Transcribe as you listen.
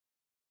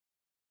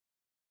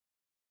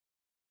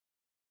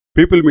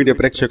People media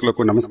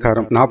ప్రేక్షకులకు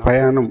నమస్కారం. నా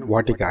ప్రయాణం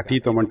వాటికి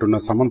అతీతం అంటున్న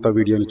సమంత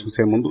వీడియోని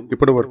చూసే ముందు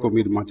ఇప్పటి వరకు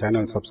మీరు మా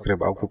ఛానల్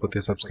సబ్స్క్రైబ్ అవ్వకపోతే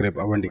సబ్స్క్రైబ్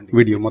అవ్వండి.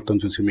 వీడియో మొత్తం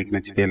చూసి మీకు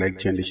నచ్చితే లైక్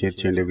చేయండి, షేర్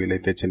చేయండి,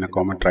 వీలైతే చిన్న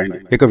కామెంట్ రాయండి.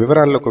 ఇక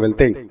వివరాల్లోకి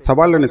వెళ్తే,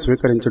 సవాళ్లను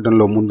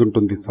స్వీకరించడంలో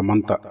ముందుంటుంది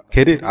సమంత.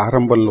 కెరీర్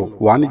ఆరంభంలో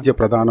వాణిజ్య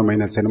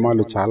ప్రధానమైన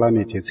సినిమాలు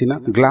చాలానే చేసినా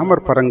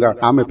గ్లామర్ పరంగా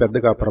ఆమె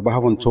పెద్దగా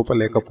ప్రభావం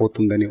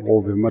చూపలేకపోతుందని ఓ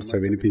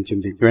విమర్శ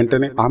వినిపించింది.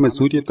 వెంటనే ఆమె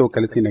సూర్యతో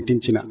కలిసి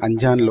నటించిన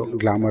అంజాన్లో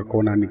గ్లామర్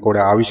కోణాన్ని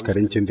కూడా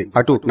ఆవిష్కరించింది.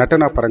 అటు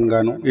నటన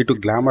పరంగాను ఇటు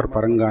గ్లామర్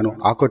పరంగాను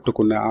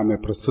ఆకట్టుకున్న ఆమె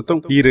ప్రస్తుతం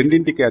ఈ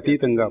రెండింటికి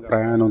అతీతంగా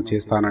ప్రయాణం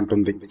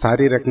చేస్తానంటుంది.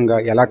 శారీరకంగా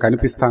ఎలా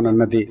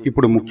కనిపిస్తానన్నది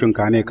ఇప్పుడు ముఖ్యం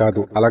కానే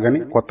కాదు. అలాగని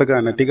కొత్తగా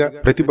నటిగా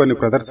ప్రతిభను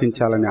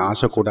ప్రదర్శించాలనే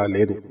ఆశ కూడా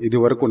లేదు. ఇది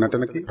వరకు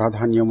నటనకి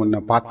ప్రాధాన్యం ఉన్న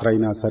పాత్ర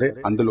అయినా సరే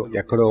అందులో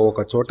ఎక్కడో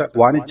ఒక చోట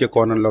వాణిజ్య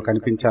కోణంలో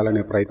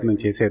కనిపించాలనే ప్రయత్నం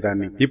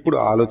చేసేదాన్ని. ఇప్పుడు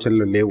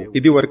ఆలోచనలు లేవు.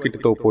 ఇది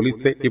వరకిటితో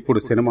పోలిస్తే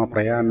ఇప్పుడు సినిమా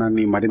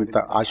ప్రయాణాన్ని మరింత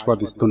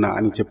ఆస్వాదిస్తున్నా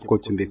అని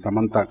చెప్పుకొచ్చింది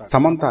సమంత.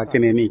 సమంత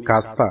అక్కినేని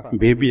కాస్త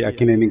బేబీ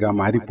అక్కినేనిగా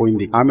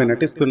మారిపోయింది. ఆమె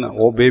నటిస్తున్న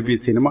ఓ బేబీ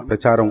సినిమా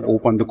ప్రచారం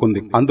ఊపందుకుంది.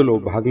 అందులో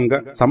భాగంగా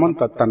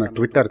సమంత తన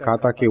ట్విట్టర్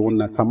ఖాతాకి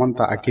ఉన్న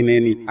సమంత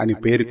అక్కినేని అని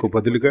పేరుకు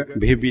బదులుగా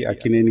బేబీ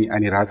అక్కినేని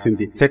అని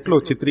రాసింది. సెట్ లో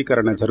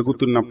చిత్రీకరణ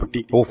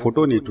జరుగుతున్నప్పటి ఓ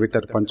ఫోటోని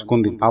ట్విట్టర్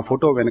పంచుకుంది. ఆ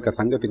ఫోటో వెనుక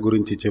సంగతి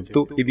గురించి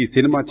చెబుతూ, ఇది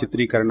సినిమా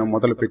చిత్రీకరణ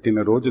మొదలుపెట్టిన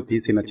రోజు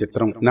తీసిన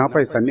చిత్రం.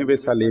 నాపై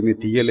సన్నివేశాలేమీ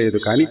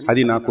తీయలేదు, కానీ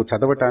అది నాకు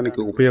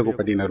చదవటానికి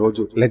ఉపయోగపడిన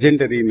రోజు.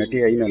 లెజెండరీ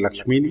నటి అయిన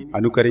లక్ష్మిని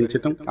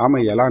అనుకరించటం,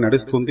 ఆమె ఎలా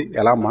నడుస్తుంది,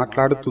 ఎలా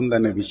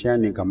మాట్లాడుతుందనే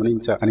విషయాన్ని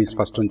గమనించా అని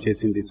స్పష్టం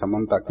చేసింది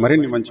సమంత.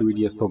 మరిన్ని మంచి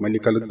వీడియోస్ తో మళ్ళీ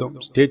కలుద్దాం.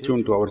 Stay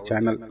tune to our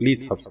channel.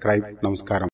 Please subscribe. నమస్కారం.